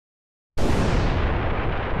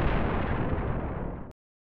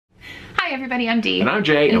Hi everybody, I'm Dee. And I'm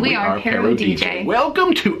Jay, and we are Pero DJ.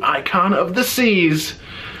 Welcome to Icon of the Seas.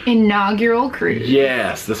 Inaugural cruise.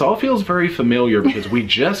 Yes, this all feels very familiar because we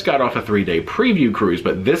just got off a 3-day preview cruise,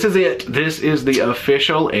 but this is it. This is the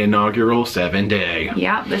official inaugural 7-day.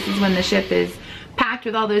 Yeah, this is when the ship is packed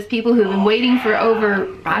with all those people who've been waiting for over,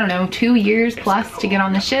 I don't know, 2 years plus to get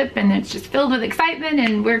on the ship, and it's just filled with excitement,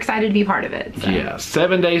 and we're excited to be part of it. So. Yeah,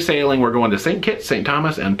 7-day sailing. We're going to St. Kitts, St.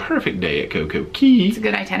 Thomas, and Perfect Day at CocoCay. It's a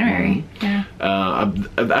good itinerary. Yeah.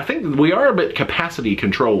 I think we are a bit capacity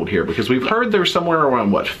controlled here because we've heard there's somewhere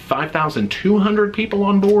around, what, 5,200 people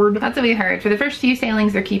on board? That's what we heard. For the first few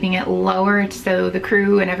sailings, they're keeping it lower so the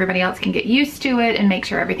crew and everybody else can get used to it and make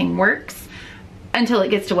sure everything works. Until it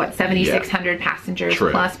gets to what, 7,600 passengers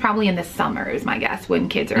plus, probably in the summer is my guess, when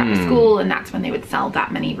kids are out of school, and that's when they would sell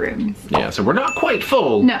that many rooms. Yeah, so we're not quite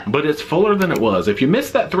full, but it's fuller than it was. If you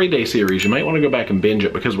missed that 3-day series, you might want to go back and binge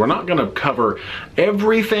it because we're not going to cover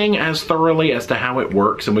everything as thoroughly as to how it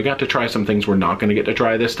works, and we got to try some things we're not going to get to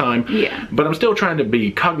try this time. Yeah. But I'm still trying to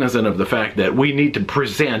be cognizant of the fact that we need to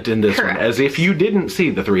present in this one as if you didn't see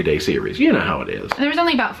the 3-day series. You know how it is. And there was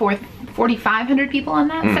only about 4,500 people on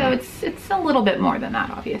that, so it's a little bit more than that,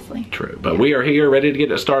 obviously. True, but we are here ready to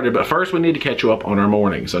get it started. But first we need to catch you up on our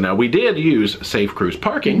morning. So now we did use Safe Cruise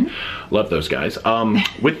Parking. Love those guys.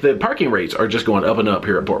 With the parking rates are just going up and up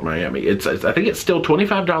here at PortMiami. I think it's still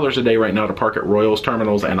 $25 a day right now to park at Royals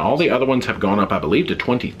terminals, and all the other ones have gone up, I believe, to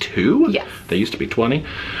 22. Yes. They used to be 20.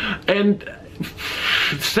 And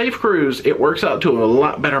Safe Cruise, it works out to a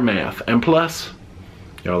lot better math. And plus,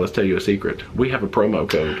 y'all, let's tell you a secret. We have a promo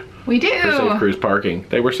code. We do. For Safe Cruise Parking.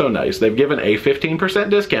 They were so nice. They've given a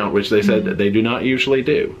 15% discount, which they said that they do not usually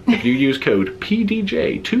do. If you use code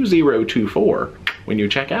PDJ2024 when you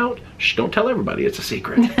check out, don't tell everybody, it's a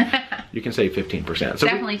secret. You can save 15%. So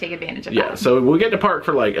definitely take advantage of that. Yeah, so we'll get to park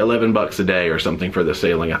for like 11 bucks a day or something for the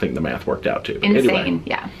sailing. I think the math worked out too. Insane, anyway,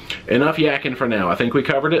 yeah. Enough yakking for now. I think we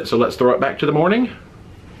covered it, so let's throw it back to the morning.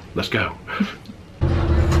 Let's go.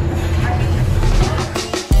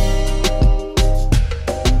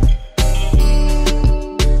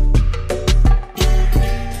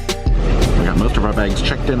 Our bags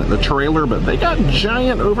checked in at the trailer, but they got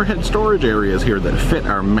giant overhead storage areas here that fit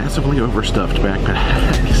our massively overstuffed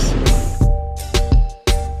backpacks.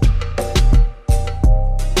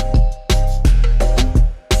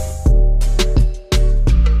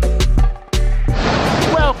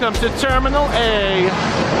 Welcome to Terminal A.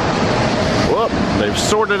 Whoop, they've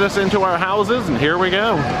sorted us into our houses, and here we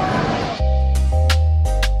go.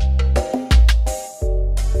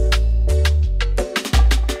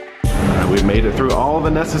 We've made it through all the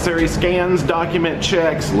necessary scans, document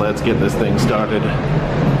checks. Let's get this thing started.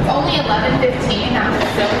 Only 11:15. That was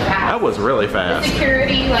so fast. That was really fast. The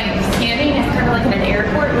security, like, scanning is kind of like in an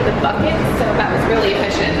airport with a bucket, so that was really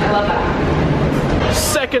efficient. I love that.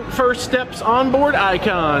 Second first steps on board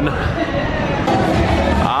Icon.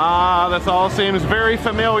 Ah, this all seems very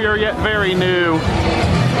familiar yet very new.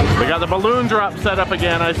 We got the balloon drop set up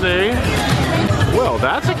again, I see. Well,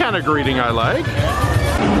 that's the kind of greeting I like.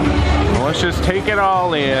 Let's just take it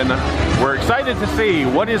all in. We're excited to see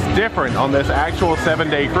what is different on this actual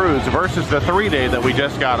 7-day cruise versus the 3-day that we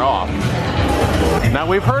just got off. Now,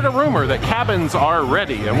 we've heard a rumor that cabins are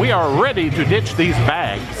ready, and we are ready to ditch these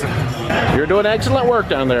bags. You're doing excellent work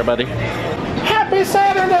down there, buddy. Happy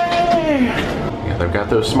Saturday! Yeah, they've got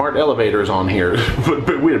those smart elevators on here.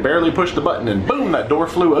 We had barely pushed the button and boom, that door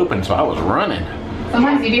flew open, so I was running.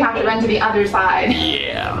 Sometimes you do have to run to the other side.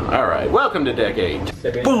 Yeah. All right. Welcome to Deck 8.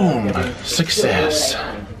 Boom. Success.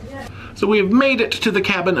 So we have made it to the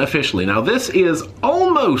cabin officially. Now this is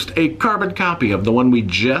almost a carbon copy of the one we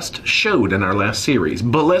just showed in our last series,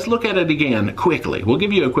 but let's look at it again quickly. We'll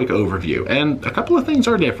give you a quick overview, and a couple of things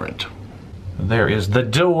are different. There is the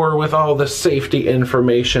door with all the safety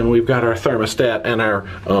information. We've got our thermostat and our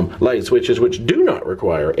light switches, which do not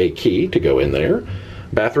require a key to go in there.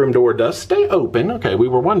 Bathroom door does stay open. Okay, we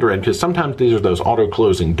were wondering because sometimes these are those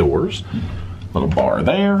auto-closing doors. Little bar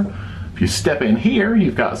there. If you step in here,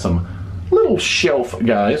 you've got some little shelf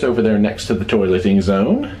guys over there next to the toileting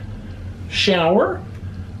zone. Shower,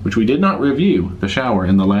 which we did not review the shower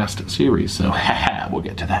in the last series, so haha, we'll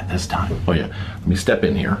get to that this time. Oh yeah, let me step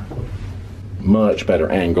in here. Much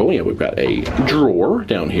better angle. Yeah, we've got a drawer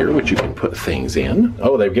down here which you can put things in.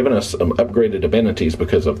 Oh, they've given us some upgraded amenities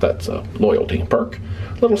because of that loyalty perk.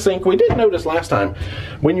 Little sink. We did notice last time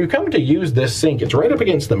when you come to use this sink, it's right up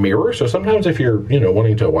against the mirror. So sometimes if you're,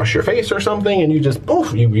 wanting to wash your face or something, and you just a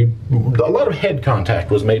lot of head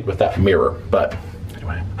contact was made with that mirror. But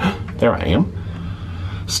anyway, there I am.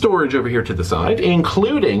 Storage over here to the side,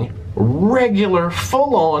 including regular,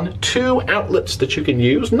 full-on 2 outlets that you can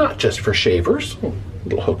use, not just for shavers.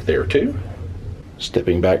 Little hook there too.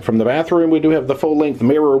 Stepping back from the bathroom, we do have the full-length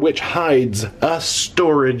mirror, which hides a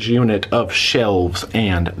storage unit of shelves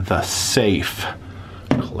and the safe.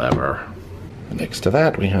 Clever. Next to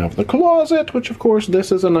that, we have the closet, which of course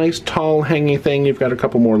this is a nice tall hanging thing. You've got a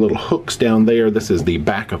couple more little hooks down there. This is the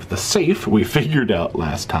back of the safe we figured out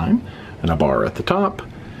last time, and a bar at the top.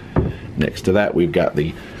 Next to that, we've got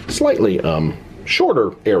the slightly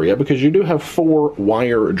shorter area, because you do have 4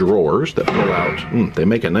 wire drawers that pull out. They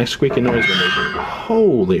make a nice squeaky noise when they do.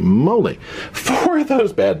 Holy moly. 4 of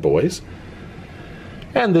those bad boys.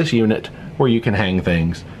 And this unit where you can hang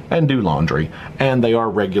things and do laundry. And they are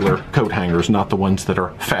regular coat hangers, not the ones that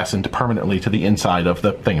are fastened permanently to the inside of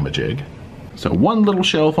the thingamajig. So 1 little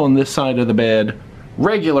shelf on this side of the bed,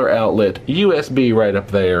 regular outlet, USB right up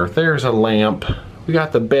there. There's a lamp. We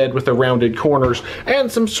got the bed with the rounded corners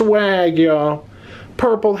and some swag, y'all.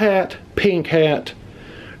 Purple hat, pink hat.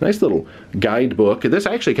 Nice little guidebook. This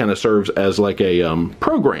actually kind of serves as like a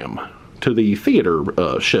program to the theater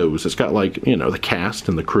shows. It's got, like, you know, the cast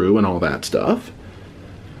and the crew and all that stuff.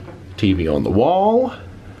 TV on the wall.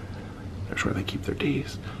 There's where they keep their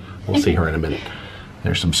Ds. We'll see her in a minute.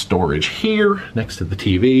 There's some storage here next to the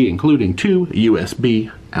TV, including 2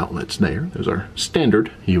 USB outlets there. Those are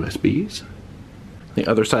standard USBs. The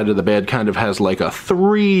other side of the bed kind of has like a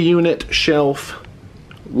 3-unit shelf.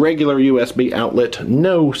 Regular USB outlet,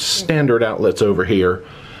 no standard outlets over here.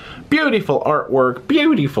 Beautiful artwork,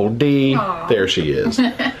 beautiful D. Aww. There she is.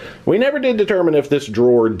 We never did determine if this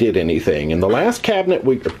drawer did anything. In the last cabin,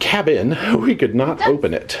 we could not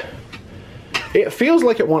open it. It feels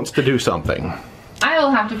like it wants to do something. I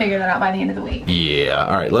will have to figure that out by the end of the week. Yeah,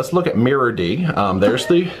 all right, let's look at Mirror D. There's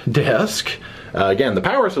the desk. Again, the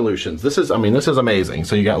power solutions. This is amazing.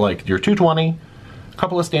 So you got like your 220, a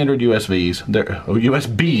couple of standard USBs,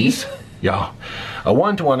 USBs, yeah, a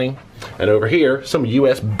 120, and over here some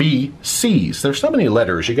USB-Cs. There's so many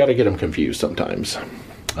letters, you got to get them confused sometimes.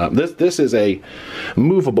 This is a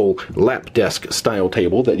movable lap desk style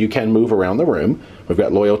table that you can move around the room. We've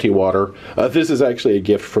got loyalty water. This is actually a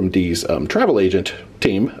gift from Dee's travel agent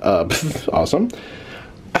team. Awesome.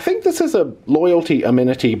 I think this is a loyalty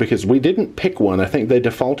amenity because we didn't pick one. I think they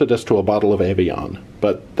defaulted us to a bottle of Evian,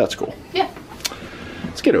 but that's cool. Yeah.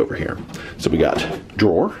 Let's get over here. So we got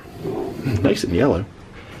drawer, nice and yellow.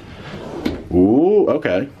 Ooh,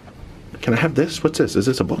 okay. Can I have this? What's this? Is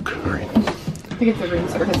this a book? All right. I think it's a room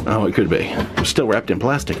service. Oh, it could be. It's still wrapped in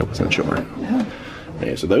plastic. I wasn't sure. Oh.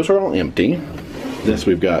 Okay, so those are all empty. This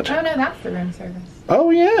we've got. Oh no, that's the room service. Oh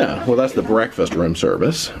yeah. Well, that's the breakfast room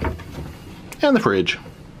service. And the fridge.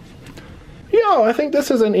 Yo, I think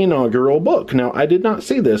this is an inaugural book. Now, I did not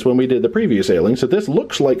see this when we did the preview sailing, so this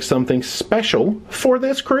looks like something special for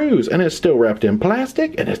this cruise. And it's still wrapped in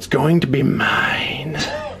plastic, and it's going to be mine.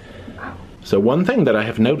 So one thing that I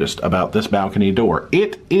have noticed about this balcony door,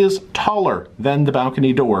 it is taller than the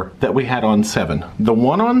balcony door that we had on 7. The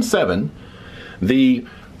one on 7,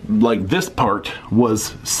 this part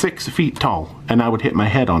was 6 feet tall, and I would hit my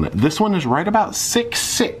head on it. This one is right about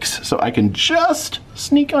 6'6", so I can just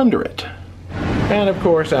sneak under it. And of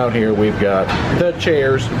course out here we've got the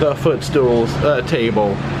chairs, the footstools, a table,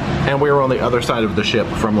 and we were on the other side of the ship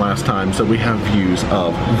from last time, so we have views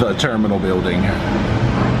of the terminal building.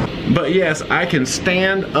 But yes, I can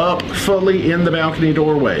stand up fully in the balcony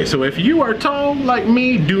doorway. So if you are tall like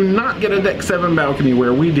me, do not get a deck 7 balcony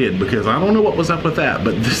where we did, because I don't know what was up with that,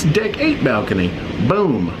 but this deck 8 balcony,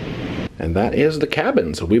 boom. And that is the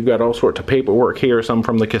cabin. So we've got all sorts of paperwork here, some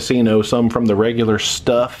from the casino, some from the regular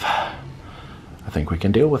stuff. I think we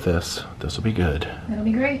can deal with this. This will be good. It'll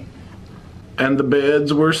be great. And the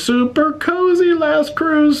beds were super cozy last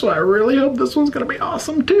cruise, so I really hope this one's gonna be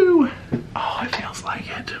awesome too. Oh, it feels like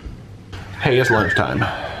it. Hey, it's lunchtime.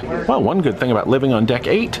 Well, one good thing about living on deck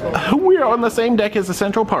 8, we're on the same deck as the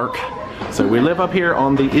Central Park. So we live up here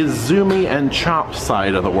on the Izumi and Chop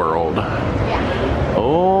side of the world.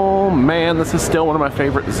 Oh man, this is still one of my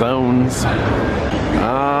favorite zones.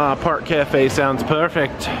 Ah, Park Cafe sounds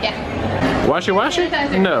perfect. Yeah. Washy washy?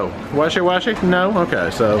 No. Washy washy? No? Okay,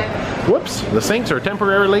 so, whoops, the sinks are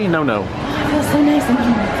temporarily no-no. It feels so nice and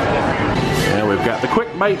clean. And we've got the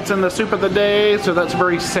quick bites and the soup of the day, so that's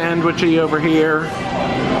very sandwichy over here.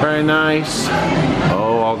 Very nice.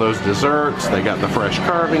 Oh, all those desserts. They got the fresh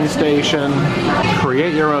carving station.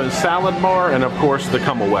 Create your own salad bar, and of course the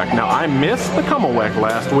Kummelweck. Now, I missed the Kummelweck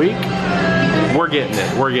last week. We're getting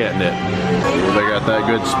it. We're getting it. They got that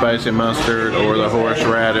good spicy mustard or the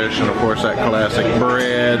horseradish, and of course that classic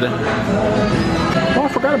bread. Oh, I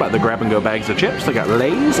forgot about the grab-and-go bags of chips. They got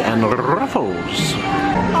Lay's and Ruffles.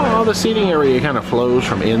 Oh, how the seating area kind of flows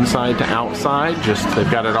from inside to outside. Just,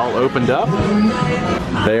 they've got it all opened up.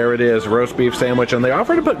 There it is, roast beef sandwich, and they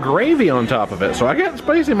offer to put gravy on top of it. So I got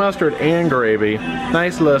spicy mustard and gravy.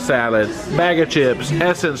 Nice little salad, bag of chips,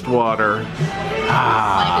 essenced water.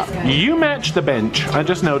 Ah, you match the bench. I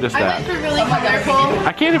just noticed that. I went for really colorful.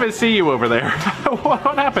 I can't even see you over there.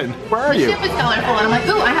 What happened? Where are you? The ship is colorful, and I'm like,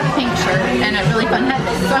 ooh, I have a pink shirt and a really fun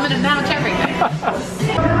headband, so I'm gonna match everything.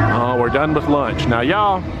 Oh, we're done with lunch. Now,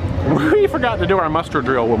 y'all, we forgot to do our muster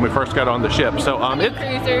drill when we first got on the ship. So,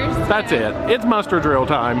 that's it. It's muster drill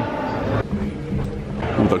time.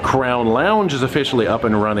 The Crown Lounge is officially up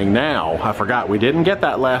and running now. I forgot we didn't get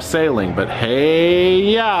that last sailing, but hey,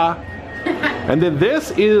 yeah. And then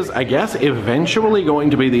this is, I guess, eventually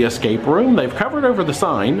going to be the escape room. They've covered over the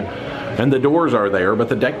sign, and the doors are there, but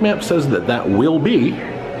the deck map says that that will be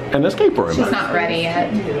an escape room. She's not ready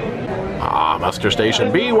yet. Ah, muster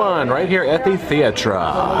station B1 right here at the theatre.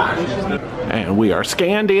 And we are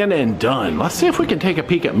scanned in and done. Let's see if we can take a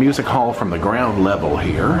peek at Music Hall from the ground level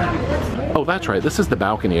here. Oh, that's right, this is the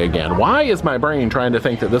balcony again. Why is my brain trying to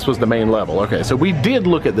think that this was the main level? Okay, so we did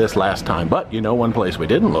look at this last time, but you know one place we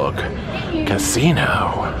didn't look?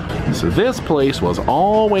 Casino. So this place was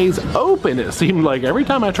always open. It seemed like every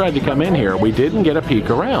time I tried to come in here, we didn't get a peek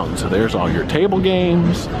around. So there's all your table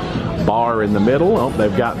games, bar in the middle. Oh,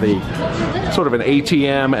 they've got the sort of an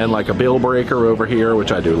ATM and like a bill breaker over here,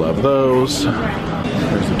 which I do love those.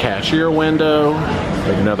 There's the cashier window.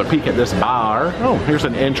 Take another peek at this bar. Oh, here's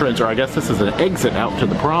an entrance, or I guess this is an exit out to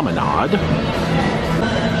the promenade.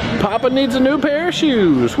 Papa needs a new pair of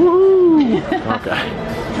shoes. Woohoo! Okay.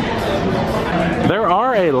 There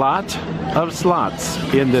are a lot of slots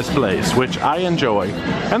in this place, which I enjoy.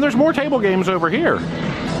 And there's more table games over here.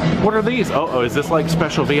 What are these? Oh, is this like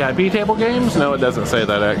special VIP table games? No, it doesn't say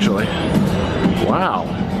that actually. Wow.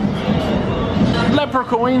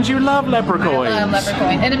 Leprechaun, you love leprechauns. I love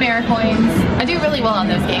leprechaun and Americoins. I do really well on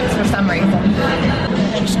those games for some reason.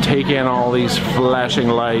 Just take in all these flashing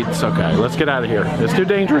lights. Okay, let's get out of here. It's too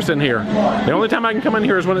dangerous in here. The only time I can come in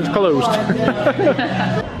here is when it's closed.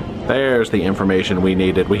 There's the information we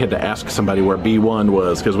needed. We had to ask somebody where B1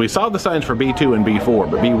 was because we saw the signs for B2 and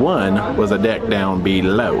B4, but B1 was a deck down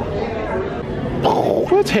below.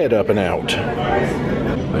 Let's head up and out.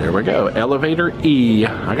 There we go, elevator E.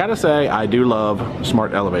 I gotta say, I do love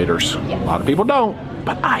smart elevators. Yes. A lot of people don't,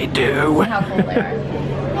 but I do. How cool they are.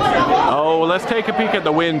 Oh, let's take a peek at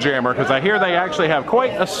the Windjammer, because I hear they actually have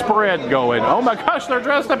quite a spread going. Oh my gosh, they're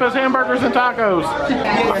dressed up as hamburgers and tacos.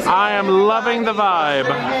 I am loving the vibe.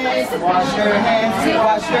 Wash your hands,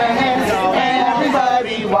 wash your hands,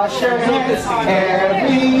 everybody wash your hands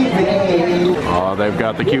every day. Oh, they've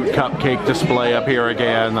got the cute cupcake display up here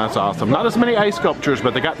again. That's awesome. Not as many ice sculptures,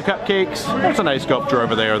 but they got the cupcakes. There's an ice sculpture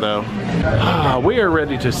over there, though. We are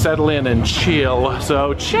ready to settle in and chill.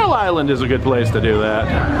 So Chill Island is a good place to do that.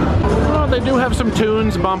 Oh, they do have some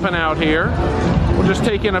tunes bumping out here. We'll just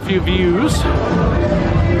take in a few views. People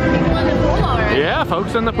in the pool already. Yeah,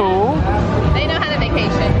 folks in the pool. They know how to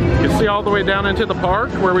vacation. You can see all the way down into the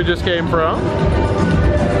park where we just came from.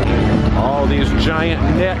 All these giant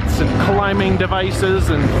nets and climbing devices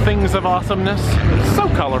and things of awesomeness. It's so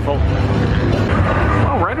colorful.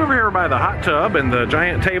 Oh, right over here by the hot tub and the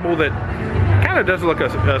giant table that kind of does look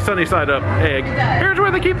a sunny side up egg. Here's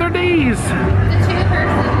where they keep their D's. The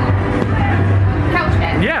two-person couch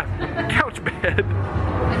bed. Yeah, couch bed.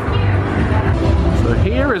 So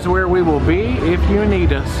here is where we will be if you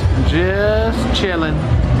need us. Just chilling.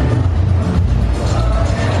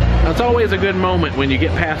 It's always a good moment when you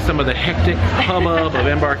get past some of the hectic hubbub of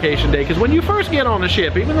embarkation day, because when you first get on the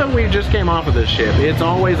ship, even though we just came off of this ship, it's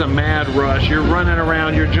always a mad rush. You're running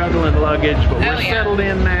around, you're juggling luggage, but we're settled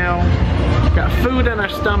in now. Got food in our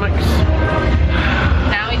stomachs.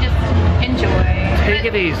 Now we just enjoy. Take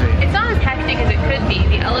it easy. It's not as hectic as it could be.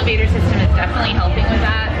 The elevator system is definitely helping with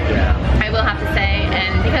that. Yeah. I will have to say,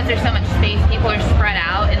 and because there's so much space, people are spread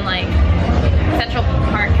out, and like Central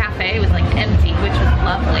Park Cafe was like empty, which was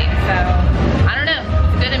lovely. So I don't know.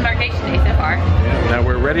 It's a good embarkation day so far. Yeah, now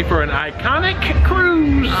we're ready for an iconic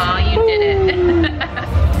cruise. Oh, you did it.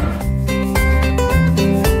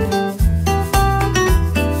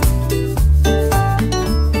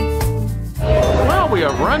 We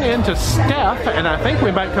have run into Steph, and I think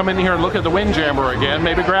we might come in here and look at the Windjammer again,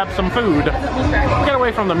 maybe grab some food. Get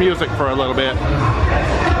away from the music for a little bit.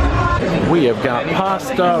 We have got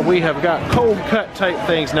pasta, we have got cold cut type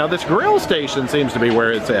things. Now this grill station seems to be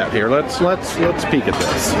where it's at here. Let's peek at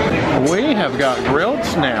this. We have got grilled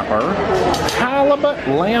snapper, halibut,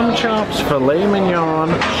 lamb chops, filet mignon,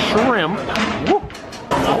 shrimp. Woo.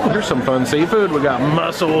 Oh, here's some fun seafood. We got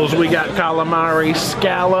mussels, we got calamari,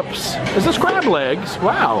 scallops. Is this crab legs?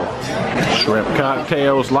 Wow. Shrimp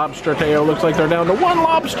cocktails, lobster tail. Looks like they're down to one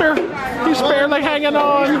lobster. He's barely hanging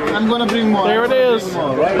on. I'm gonna bring more. There it is.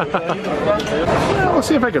 Well, let's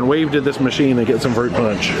see if I can wave to this machine and get some fruit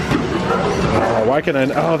punch. Oh, why can I?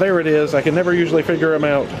 Oh, there it is. I can never usually figure them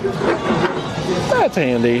out. That's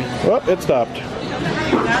handy. Oh, it stopped.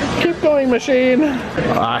 Keep going, machine.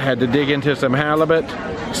 I had to dig into some halibut,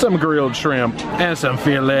 some grilled shrimp, and some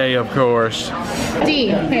filet, of course.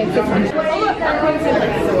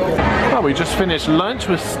 Well, we just finished lunch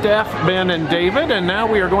with Steph, Ben, and David, and now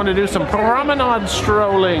we are going to do some promenade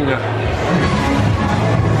strolling.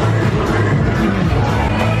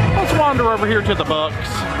 Let's wander over here to the Bucks.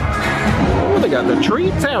 Oh, they got the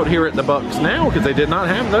treats out here at the Bucks now because they did not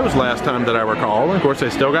have those last time that I recall. And of course, they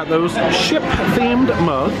still got those ship-themed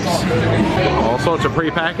mugs. All sorts of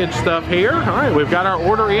prepackaged stuff here. All right, we've got our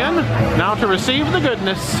order in. Now to receive the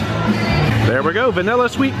goodness. There we go, vanilla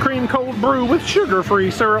sweet cream cold brew with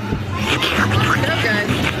sugar-free syrup. Okay.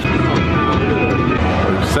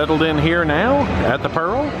 We've settled in here now at the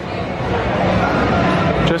Pearl.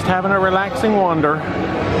 Just having a relaxing wander.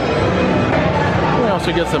 We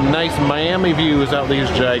also get some nice Miami views out these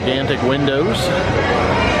gigantic windows.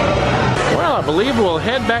 Well, I believe we'll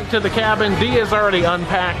head back to the cabin. Dee is already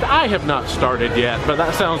unpacked. I have not started yet, but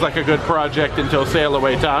that sounds like a good project until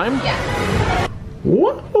Sailaway time. Yeah.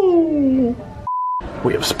 Woohoo!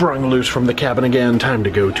 We have sprung loose from the cabin again. Time to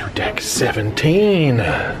go to deck 17.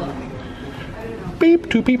 Beep,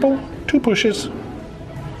 2 people, 2 pushes.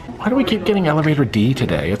 Why do we keep getting elevator D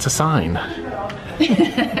today? It's a sign.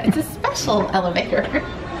 It's a special elevator.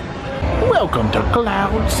 Welcome to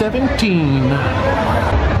Cloud 17.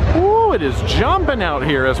 Ooh, it is jumping out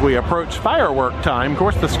here as we approach firework time. Of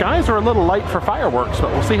course, the skies are a little light for fireworks,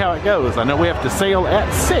 but we'll see how it goes. I know we have to sail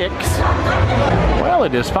at 6. Well,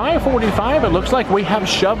 it is 5:45. It looks like we have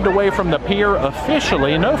shoved away from the pier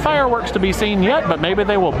officially. No fireworks to be seen yet, but maybe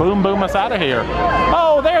they will boom us out of here.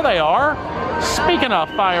 Oh, there they are. Speaking of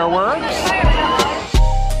fireworks.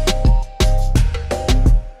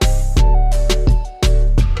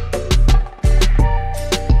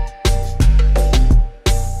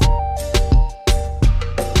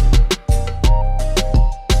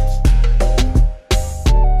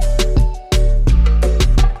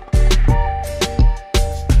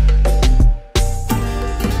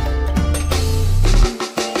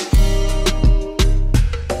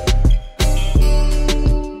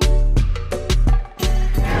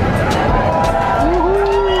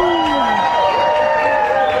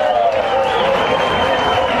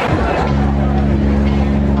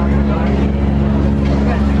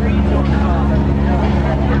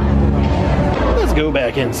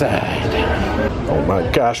 Inside. Oh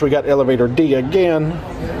my gosh, we got elevator D again.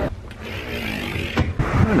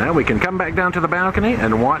 And now we can come back down to the balcony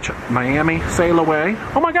and watch Miami sail away.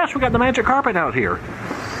 Oh my gosh, we got the magic carpet out here.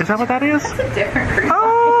 Is that what that is? That's a different cruise.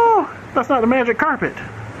 Oh, that's not the magic carpet.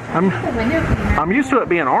 I'm used to it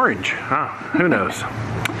being orange. Oh, who knows?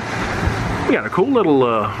 We got a cool little,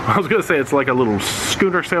 I was going to say it's like a little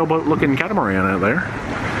schooner sailboat looking catamaran out there.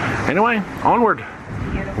 Anyway, onward.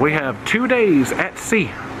 We have 2 days at sea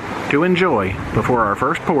to enjoy before our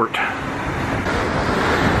first port.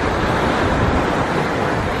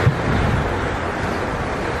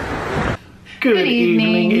 Good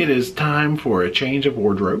evening. It is time for a change of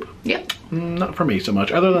wardrobe. Yep. Not for me so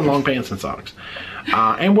much, other than long pants and socks.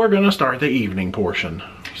 And we're going to start the evening portion.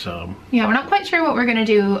 So yeah, we're not quite sure what we're going to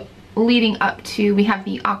do leading up to, we have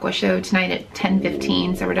the Aqua show tonight at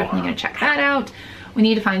 10:15, so we're definitely going to check that out. We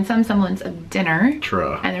need to find some semblance of dinner.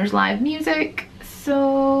 True. And there's live music,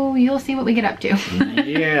 so you'll see what we get up to.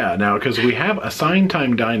 Yeah, now because we have assigned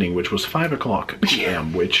time dining, which was 5 o'clock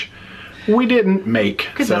p.m., which we didn't make.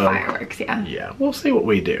 Because of fireworks, yeah. Yeah, we'll see what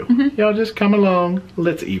we do. Y'all just come along.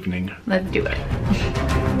 Let's evening. Let's do it.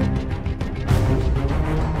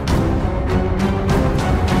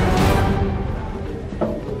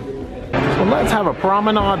 Let's have a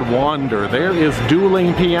promenade wander. There is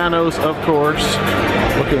Dueling Pianos, of course,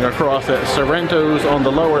 looking across at Sorrento's on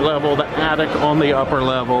the lower level, the attic on the upper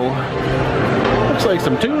level. Looks like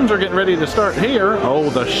some tunes are getting ready to start here. Oh,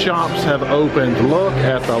 the shops have opened. Look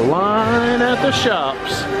at the line at the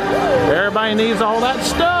shops. Everybody needs all that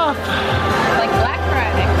stuff. Like Black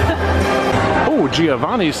Friday. Oh,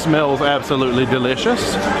 Giovanni's smells absolutely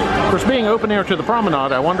delicious. Of course, being open air to the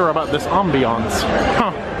promenade, I wonder about this ambiance.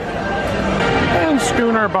 Huh. And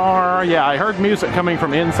Schooner Bar. Yeah, I heard music coming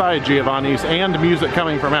from inside Giovanni's and music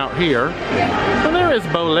coming from out here. And there is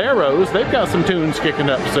Boleros. They've got some tunes kicking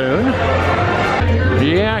up soon.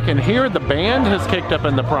 Yeah, I can hear the band has kicked up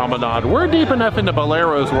in the promenade. We're deep enough into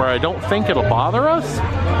boleros where I don't think it'll bother us,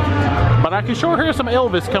 but I can sure hear some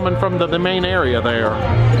Elvis coming from the main area there.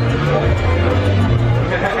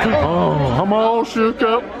 Oh, I'm all shook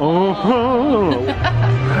up. Oh.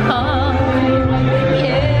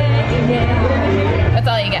 That's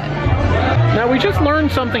all you get. Now, we just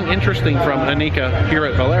learned something interesting from Anika here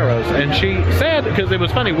at Boleros, and she said, because it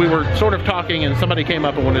was funny, we were sort of talking and somebody came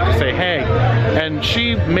up and wanted to say hey, and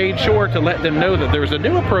she made sure to let them know that there's a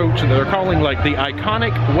new approach that they're calling like the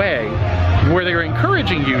iconic way, where they're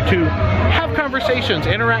encouraging you to have conversations,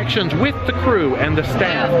 interactions with the crew and the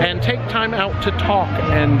staff, and take time out to talk.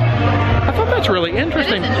 And I thought that's really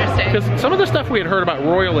interesting. It is interesting. Because some of the stuff we had heard about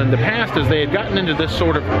Royal in the past is they had gotten into this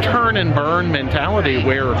sort of turn and burn mentality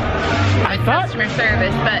where I thought customer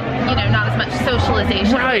service, but you know, not as much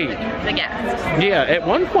socialization right. with the guests. Yeah, at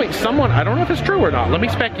one point someone, I don't know if it's true or not, let me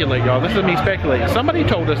speculate, y'all, this is me speculating. Somebody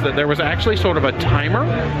told us that there was actually sort of a timer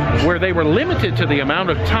where they were limited to the amount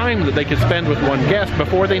of time that they could spend with one guest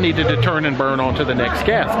before they needed to turn and burn on to the next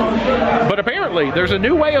guest. But apparently there's a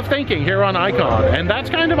new way of thinking here on Icon, and that's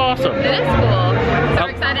kind of awesome. It is cool. So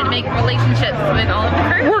we're excited to make relationships with all of the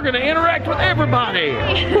crew. We're going to interact with everybody.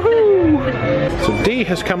 Woohoo! So D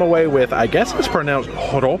has come away with, I guess it's pronounced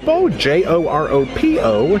Joropo,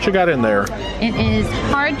 J-O-R-O-P-O. What you got in there? It is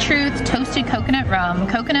Hard Truth Toasted Coconut Rum,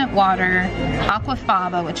 Coconut Water,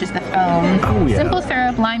 Aquafaba, which is the foam, oh, yeah. Simple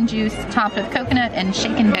Syrup, Lime Juice, topped with coconut and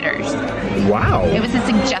shaken bitters. Wow. It was a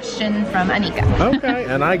suggestion from Anika. Okay,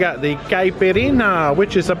 and I got the Caipirinha,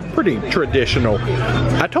 which is a pretty traditional.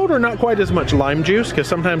 I told her not quite as much lime juice, because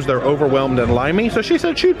sometimes they're overwhelmed and limey, so she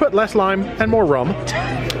said she'd put less lime and more rum.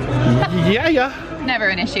 Yeah. Never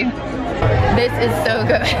an issue. This is so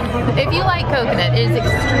good. If you like coconut, it is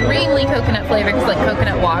extremely coconut flavored. It's like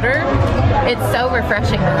coconut water. It's so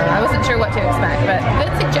refreshing. I wasn't sure what to expect, but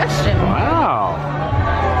good suggestion. Wow.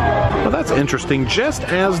 Well, that's interesting. Just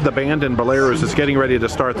as the band in Boleros is getting ready to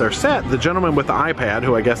start their set, the gentleman with the iPad,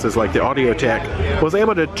 who I guess is like the audio tech, was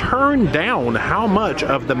able to turn down how much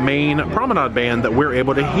of the main promenade band that we're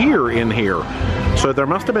able to hear in here. So there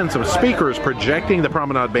must have been some speakers projecting the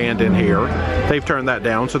promenade band in here. They've turned that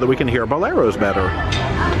down so that we can hear Boleros better.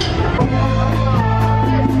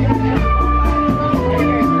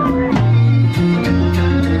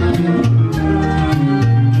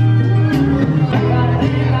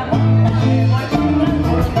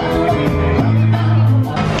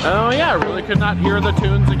 Could not hear the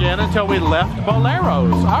tunes again until we left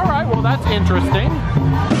Boleros. All right, well, that's interesting.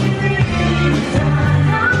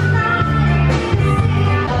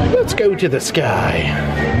 Let's go to the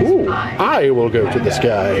sky. Ooh, I will go to the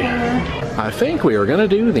sky. I think we are going to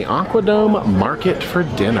do the Aquadome Market for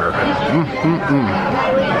dinner.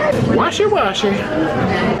 Washy.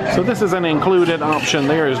 So this is an included option.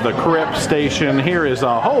 There is the crepe station. Here is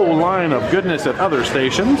a whole line of goodness at other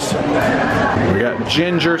stations. We got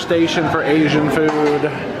ginger station for Asian food.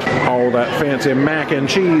 All that fancy mac and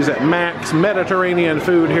cheese at Mac's. Mediterranean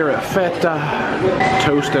food here at Feta.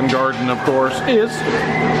 Toast and Garden, of course, is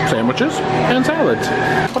sandwiches and salads.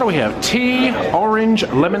 What do we have? Tea, orange,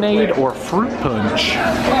 lemonade, or fruit punch?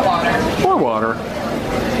 Or water.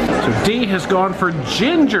 So D has gone for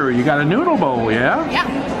ginger. You got a noodle bowl, yeah? Yeah.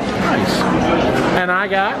 Nice. And I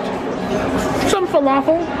got some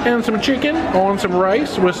falafel and some chicken on some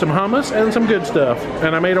rice with some hummus and some good stuff.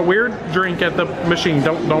 And I made a weird drink at the machine.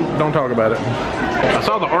 Don't talk about it. I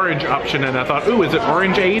saw the orange option and I thought, ooh, is it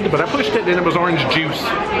orangeade? But I pushed it and it was orange juice.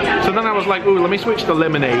 So then I was like, ooh, let me switch to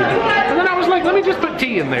lemonade. And then I was like, let me just put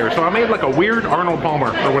tea in there. So I made like a weird Arnold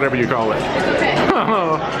Palmer, or whatever you call it.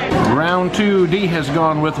 Round 2, D has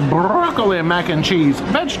gone with broccoli mac and cheese.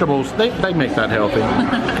 Vegetables, they make that healthy.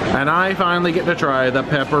 And I finally get to try the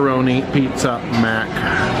pepperoni pizza mac.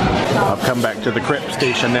 I've come back to the crepe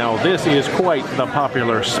station now. This is quite the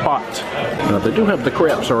popular spot. They do have the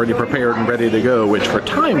crepes already prepared and ready to go, which for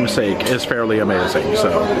time's sake is fairly amazing.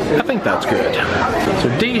 So I think that's good. So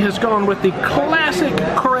D has gone with the classic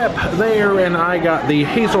crepe there, and I got the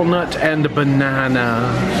hazelnut and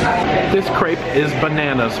banana. This crepe is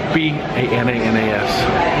bananas, B-A-N-A-N-A-S.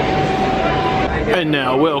 And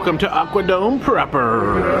now, welcome to Aquadome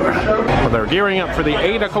proper. Well, they're gearing up for the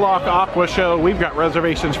 8 o'clock Aqua Show. We've got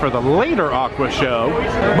reservations for the later Aqua Show.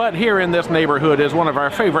 But here in this neighborhood is one of our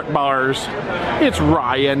favorite bars. It's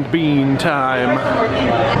Rye and Bean time.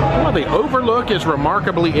 Well, the Overlook is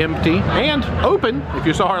remarkably empty and open. If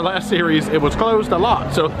you saw our last series, it was closed a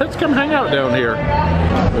lot. So let's come hang out down here.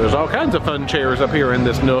 There's all kinds of fun chairs up here in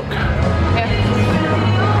this nook.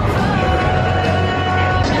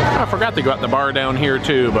 I forgot to go out the bar down here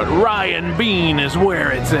too, but Rye and Bean is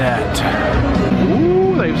where it's at. Ooh.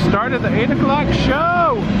 they've started the 8 o'clock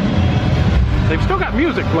show. They've still got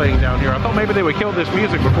music playing down here. I thought maybe they would kill this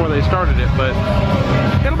music before they started it, but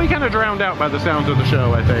it'll be kind of drowned out by the sounds of the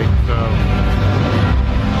show, I think. So.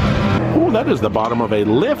 Ooh, that is the bottom of a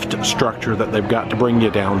lift structure that they've got to bring you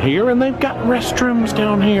down here, and they've got restrooms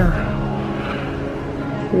down here.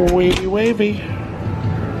 Wavy, wavy.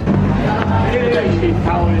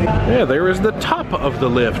 Yeah, there is the top of the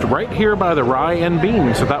lift right here by the rye and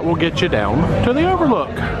beam, so that will get you down to the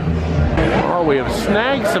Overlook. Oh, we have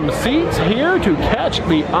snagged some seats here to catch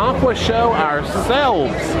the Aqua show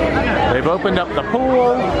ourselves. They've opened up the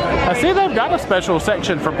pool. I see they've got a special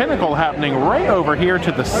section for Pinnacle happening right over here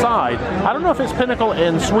to the side. I don't know if it's Pinnacle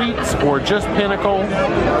and Suites or just Pinnacle.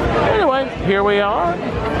 Anyway, here we are.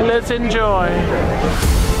 Let's enjoy.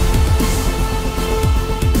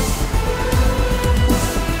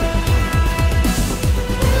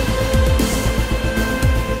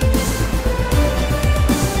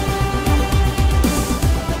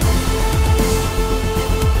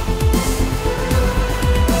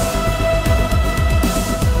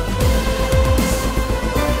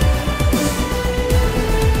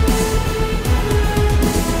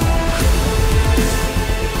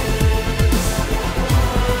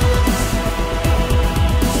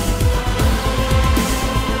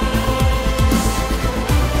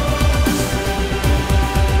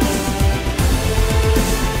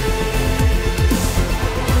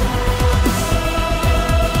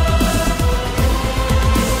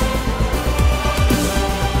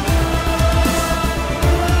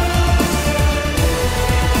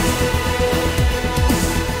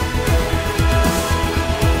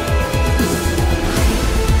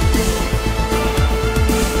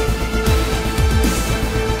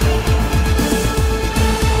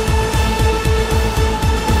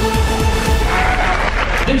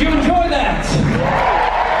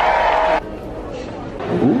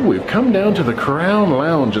 Come down to the Crown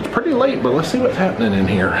Lounge. It's pretty late, but let's see what's happening in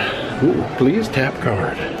here. Ooh, please tap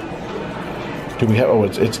card. Do we have, oh,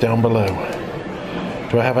 it's down below.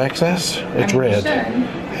 Do I have access? It's red.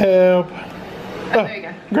 Help. Oh, there you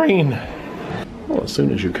go. Green. Well, as soon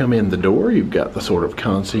as you come in the door, you've got the sort of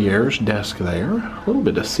concierge desk there. A little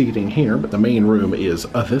bit of seating here, but the main room is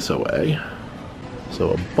this away.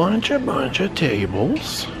 So a bunch of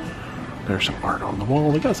tables. There's some art on the wall.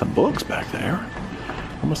 We got some books back there.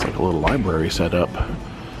 Almost like a little library set up.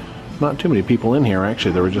 Not too many people in here,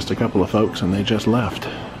 actually. There were just a couple of folks and they just left.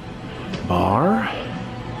 Bar.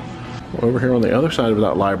 Over here on the other side of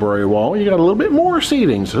that library wall, you got a little bit more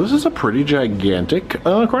seating. So this is a pretty gigantic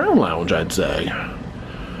Crown Lounge, I'd say.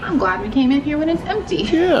 I'm glad we came in here when it's empty.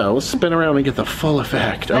 Yeah, let's spin around and get the full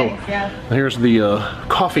effect. Nice, oh, yeah. Here's the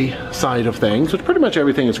coffee side of things, which pretty much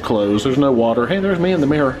everything is closed. There's no water. Hey, there's me in the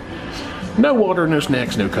mirror. No water, no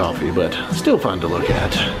snacks, no coffee, but still fun to look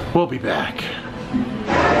at. We'll be back.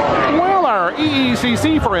 Well, our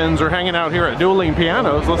EECC friends are hanging out here at Dueling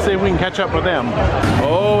Pianos. Let's see if we can catch up with them.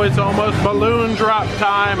 Oh, it's almost balloon drop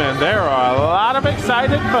time, and there are a lot of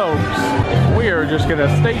excited folks. We are just gonna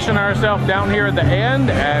station ourselves down here at the end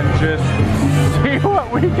and just see what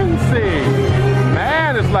we can see.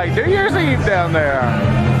 Man, it's like New Year's Eve down there.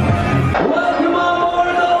 Welcome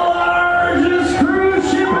aboard the largest cruise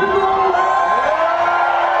ship in the world.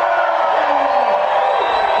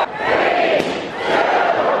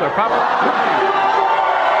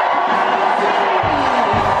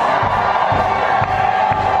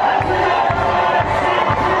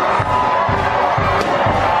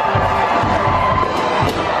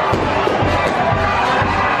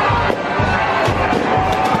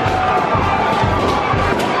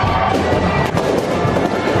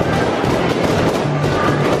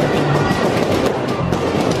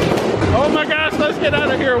 Oh my gosh, let's get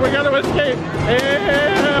out of here. We gotta escape.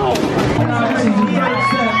 Help!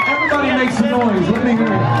 Everybody make some noise. Let me hear it.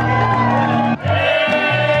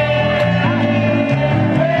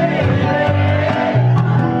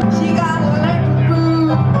 She got a electric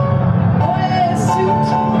blue oil suit,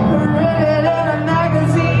 read it in a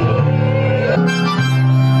magazine.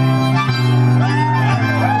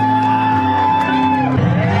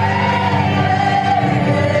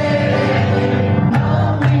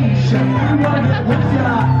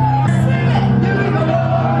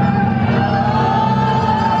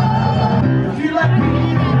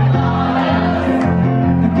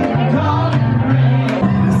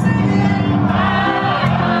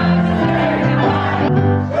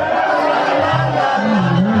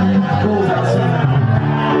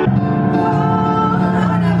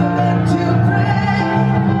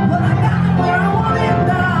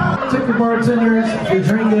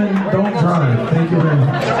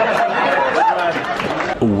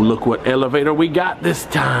 look what elevator we got this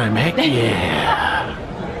time. Heck yeah.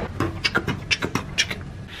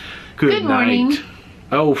 Good morning. night.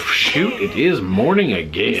 Oh shoot, it is morning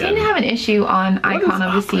again. We seem to have an issue on Icon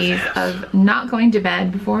of the Seas of not going to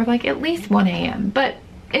bed before like at least 1 a.m. But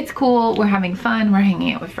it's cool, we're having fun, we're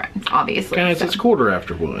hanging out with friends, obviously. Guys, so. it's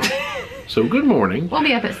 1:15. So good morning. We'll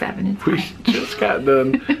be up at 7. It's We fine. just got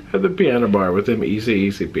done at the piano bar with them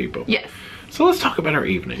easy people. Yes. So let's talk about our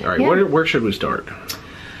evening. All right, Yeah. where should we start?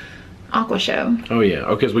 Aqua show. Oh yeah,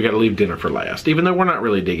 okay, because we got to leave dinner for last, even though we're not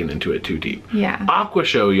really digging into it too deep. Yeah. Aqua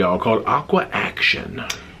show, y'all, called Aqua Action.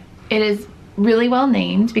 It is really well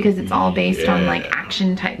named because it's all based on like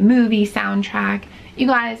action type movie soundtrack. You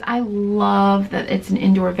guys, I love that it's an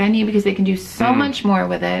indoor venue because they can do so much more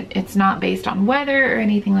with it. It's not based on weather or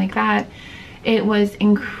anything like that. It was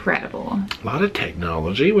incredible. A lot of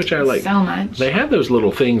technology, which I like. So much. They had those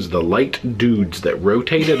little things, the light dudes that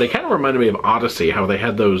rotated. They kind of reminded me of Odyssey, how they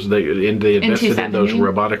had those, they invested in those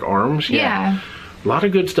robotic arms. Yeah. A lot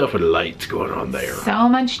of good stuff with lights going on there. So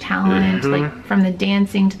much talent, like from the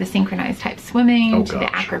dancing to the synchronized type swimming, to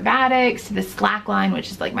the acrobatics, to the slackline,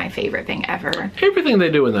 which is like my favorite thing ever. Everything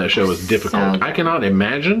they do in that show is difficult. So I cannot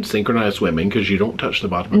imagine synchronized swimming because you don't touch the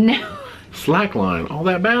bottom of the No. slackline, all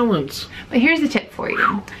that balance. But here's the tip for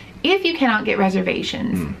you. If you cannot get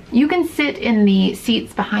reservations, you can sit in the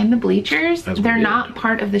seats behind the bleachers. They're not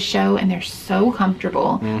part of the show and they're so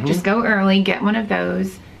comfortable. Just go early, get one of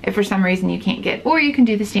those if for some reason you can't get, or you can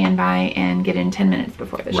do the standby and get in 10 minutes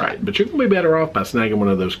before the show. Right, but you're gonna be better off by snagging one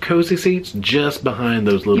of those cozy seats just behind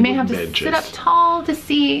those little You may have to benches. sit up tall to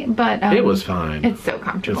see, but it was fine. It's so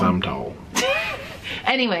comfortable. Because I'm tall.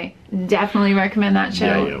 Anyway, definitely recommend that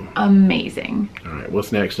show. Yeah. Amazing. All right,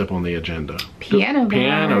 what's next up on the agenda? Piano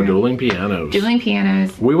bar. Dueling Pianos. Dueling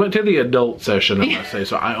Pianos. We went to the adult session, I must say,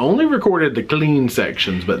 so I only recorded the clean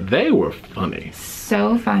sections, but they were funny.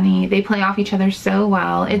 So funny. They play off each other so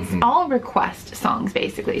well. It's all request songs,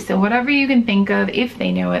 basically. So whatever you can think of, if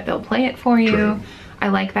they know it, they'll play it for you. True. I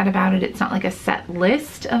like that about it. It's not like a set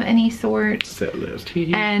list of any sort. Set list.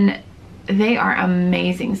 And they are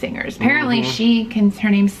amazing singers. Apparently her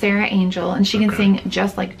name's Sarah Angel, and she can sing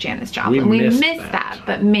just like Janis Joplin. We missed that,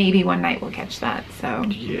 but maybe one night we'll catch that. So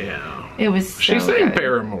yeah. It was so She sang good.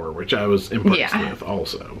 Paramore, which I was impressed with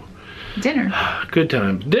also. Dinner. Good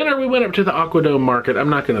times. Dinner, we went up to the Aquadome Market. I'm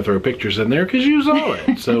not going to throw pictures in there because you saw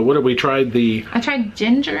it. So what did we try? I tried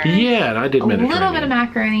ginger. Yeah, and I did Mediterranean. A little bit of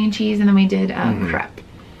macaroni and cheese, and then we did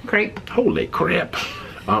crepe. Holy crap.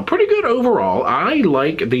 Pretty good overall. I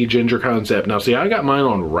like the ginger concept. Now, see, I got mine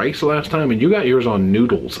on rice last time, and you got yours on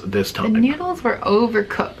noodles this time. The noodles were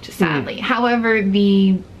overcooked, sadly. However,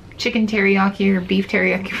 the chicken teriyaki or beef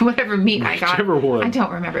teriyaki, whatever meat I got, one. I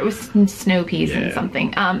don't remember. It was snow peas and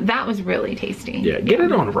something. That was really tasty. Yeah, get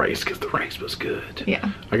it on rice because the rice was good.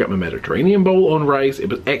 Yeah. I got my Mediterranean bowl on rice. It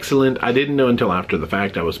was excellent. I didn't know until after the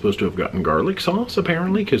fact I was supposed to have gotten garlic sauce,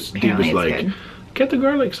 apparently, because Dee was like, good. Get the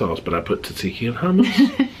garlic sauce, but I put tzatziki and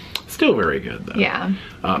hummus. Still very good, though. Yeah.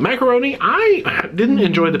 Macaroni, I didn't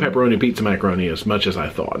enjoy the pepperoni pizza macaroni as much as I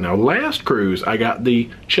thought. Now, last cruise, I got the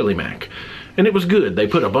chili mac, and it was good. They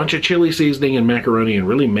put a bunch of chili seasoning in macaroni and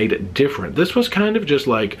really made it different. This was kind of just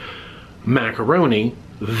like macaroni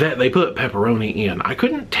that they put pepperoni in. I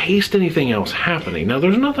couldn't taste anything else happening. Now,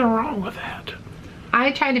 there's nothing wrong with that.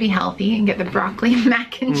 I tried to be healthy and get the broccoli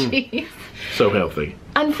mac and cheese. So healthy.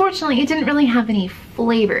 Unfortunately, it didn't really have any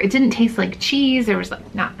flavor. It didn't taste like cheese. There was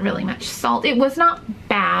like not really much salt. It was not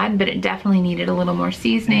bad, but it definitely needed a little more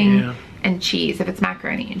seasoning and cheese if it's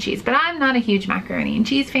macaroni and cheese. But I'm not a huge macaroni and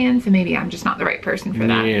cheese fan, so maybe I'm just not the right person for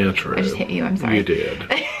that. Yeah, true. I just hit you. I'm sorry. You did.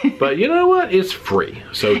 But you know what? It's free.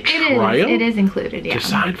 So try them. It is included, yeah.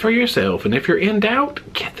 Decide for yourself. And if you're in doubt,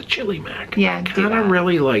 get the chili mac. Yeah, I kind of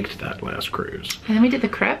really liked that last cruise. And then we did the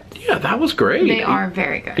crepes. Yeah, that was great. They are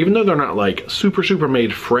very good. Even though they're not like super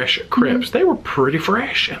made fresh crepes, they were pretty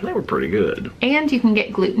fresh and they were pretty good. And you can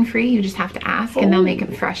get gluten-free. You just have to ask and they'll make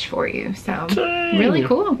them fresh for you. So really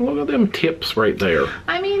cool. Look at them tips right there.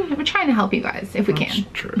 I mean, we're trying to help you guys if we can.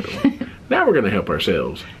 True. Now we're going to help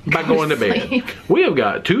ourselves by going to bed. We have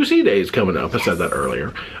got 2 sea days coming up. I said that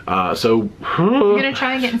earlier. So we're going to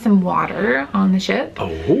try getting some water on the ship. Oh.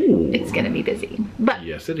 It's going to be busy, but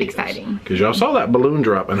yes, it is. Exciting. Because y'all saw that balloon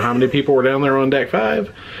drop and how many people were down there on deck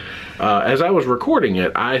 5? As I was recording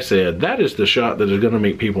it, I said, that is the shot that is going to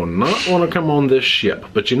make people not want to come on this ship.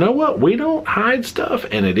 But you know what? We don't hide stuff,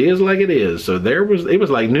 and it is like it is. So it was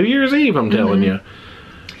like New Year's Eve, I'm telling you.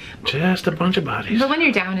 Just a bunch of bodies. But when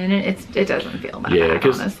you're down in it, it doesn't feel that bad,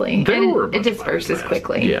 honestly. And it disperses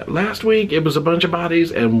quickly. Yeah, last week it was a bunch of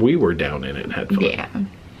bodies, and we were down in it and had fun. Yeah,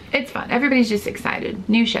 it's fun. Everybody's just excited.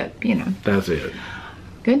 New ship, you know. That's it.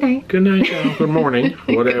 Good night. Good night, y'all. Good morning.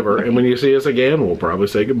 Whatever. And when you see us again, we'll probably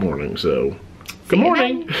say good morning. So, good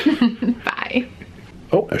morning. Bye.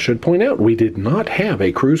 Oh, I should point out, we did not have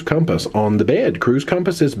a cruise compass on the bed. Cruise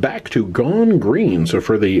compass is back to gone green. So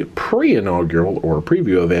for the pre-inaugural or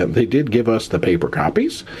preview event, they did give us the paper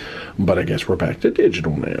copies, but I guess we're back to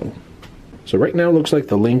digital now. So right now it looks like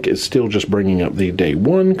the link is still just bringing up the day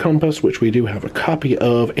 1 compass, which we do have a copy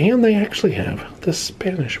of, and they actually have the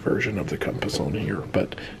Spanish version of the compass on here.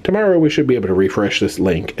 But tomorrow we should be able to refresh this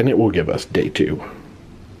link and it will give us day 2.